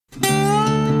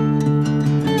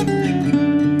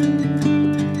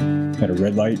a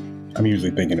red light, I'm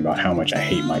usually thinking about how much I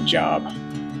hate my job.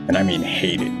 And I mean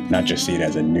hate it, not just see it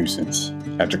as a nuisance.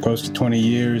 After close to 20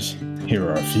 years, here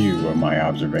are a few of my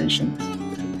observations.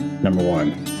 Number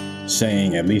one,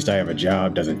 saying at least I have a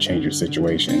job doesn't change your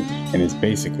situation and is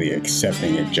basically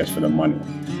accepting it just for the money.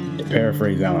 To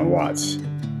paraphrase Alan Watts,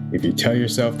 if you tell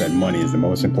yourself that money is the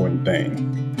most important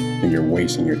thing, then you're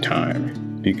wasting your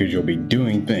time because you'll be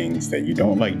doing things that you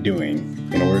don't like doing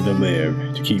in order to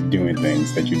live to keep doing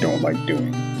things that you don't like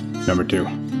doing. Number two,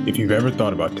 if you've ever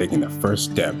thought about taking the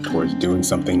first step towards doing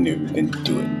something new, then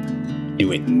do it.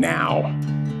 Do it now.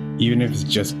 Even if it's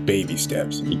just baby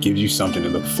steps, it gives you something to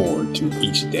look forward to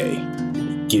each day.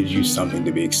 It gives you something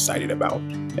to be excited about.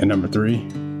 And number three,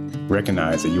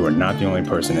 recognize that you are not the only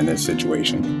person in this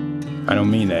situation. I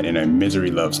don't mean that in a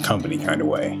misery loves company kind of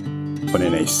way, but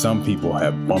in a some people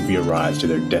have bumpier rides to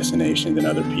their destination than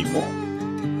other people.